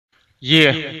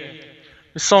Yeah,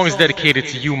 this song is dedicated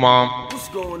to you, Mom.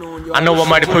 I know I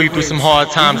might have put you through some hard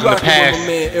times in the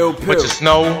past, but just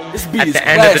know, at the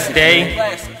end of the day,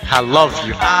 I love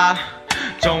you. I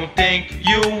don't think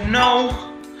you know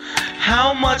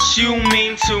how much you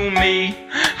mean to me.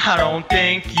 I don't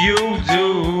think you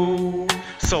do.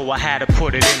 So I had to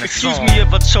put it in a song. Excuse me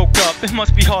if I choke up, it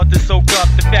must be hard to soak up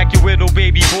the fact your little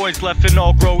baby boy's left and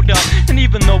all growed up. And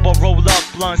even though I roll up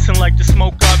blunts and like to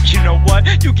smoke up, you know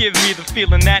what? You give me the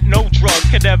feeling that no drug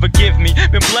could ever give me.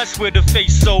 Been blessed with a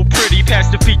face so pretty,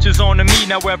 past the features on to me.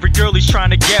 Now every girl is trying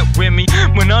to get with me,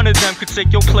 when none of them could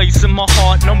take your place in my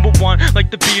heart. Number one,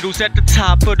 like the Beatles at the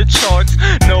top of the charts.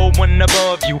 No one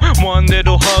above you, one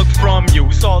little hug from you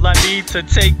is all I need to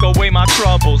take away my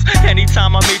troubles.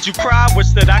 Anytime I made you cry, wish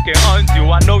that I can undo.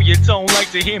 I know you don't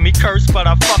like to hear me curse, but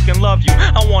I fucking love you.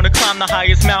 I wanna climb the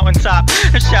highest mountaintop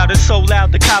and shout it so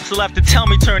loud the cops will have to tell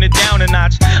me turn it down a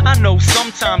notch. I know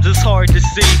sometimes it's hard to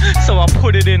see, so I'll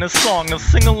put it in a song. Now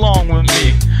sing along with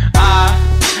me. I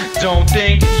don't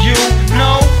think you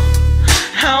know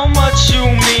how much you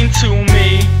mean to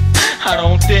me. I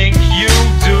don't think you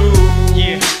do.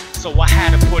 Yeah, so I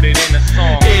had to put it in a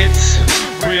song. It's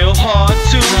real hard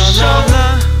to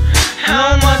show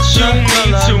how much you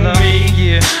mean to me.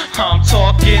 Yeah, I'm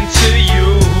talking to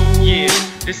you. Yeah,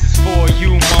 this is for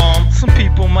you, Mom. Some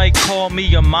people might call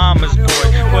me a mama's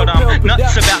boy, but I'm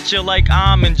nuts about you like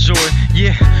I'm enjoy.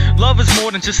 Yeah, love is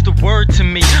more than just a word to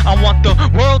me. I want the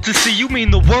world to see you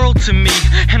mean the world to me.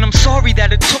 And I'm sorry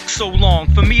that it took so long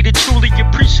for me to truly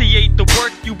appreciate the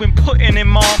work you've been putting in,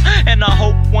 Mom. And I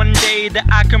hope one day that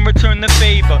I can return the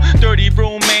favor.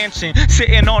 30-room mansion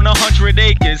sitting on 100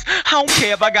 acres. I don't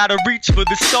care if I gotta reach for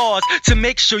the stars to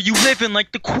make sure you living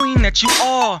like the queen that you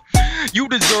are. You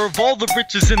deserve all the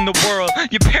riches in the world.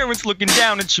 Your parents looking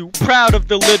down at you, proud of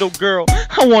the little girl.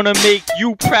 I wanna make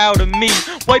you proud of me.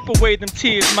 Wipe away them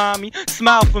tears, mommy,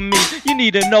 smile for me. You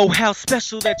need to know how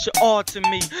special that you are to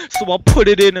me, so I'll put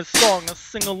it in a song. Now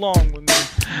sing along with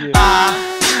me. Yeah.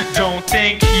 I don't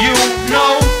think you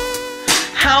know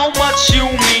how much you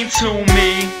mean to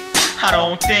me. I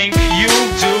don't think you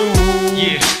do.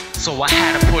 Yeah, so I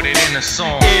had to put it in a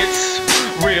song. It's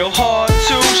real hard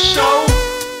to show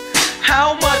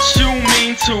how much you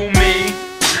mean to me.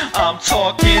 I'm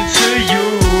talking to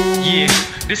you. Yeah,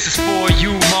 this is for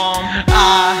you, Mom.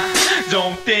 I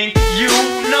don't think you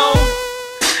know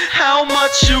how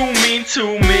much you mean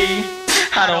to me.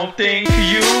 I don't think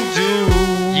you do.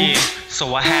 Yeah,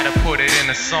 so I had to put it in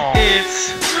a song.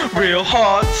 It's real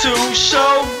hard to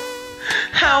show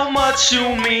how much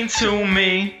you mean to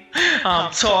me.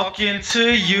 I'm talking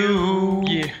to you.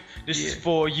 Yeah, this is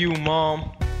for you,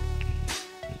 Mom.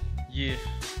 Yeah.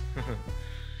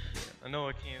 I know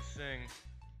I can't sing.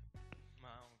 I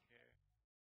don't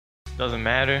care. Doesn't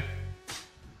matter.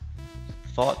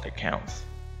 Thought that counts.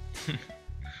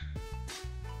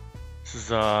 This is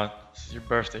your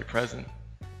birthday present.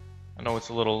 I know it's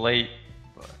a little late,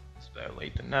 but it's better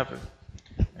late than never.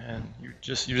 And you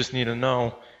just need to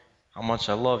know how much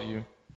I love you.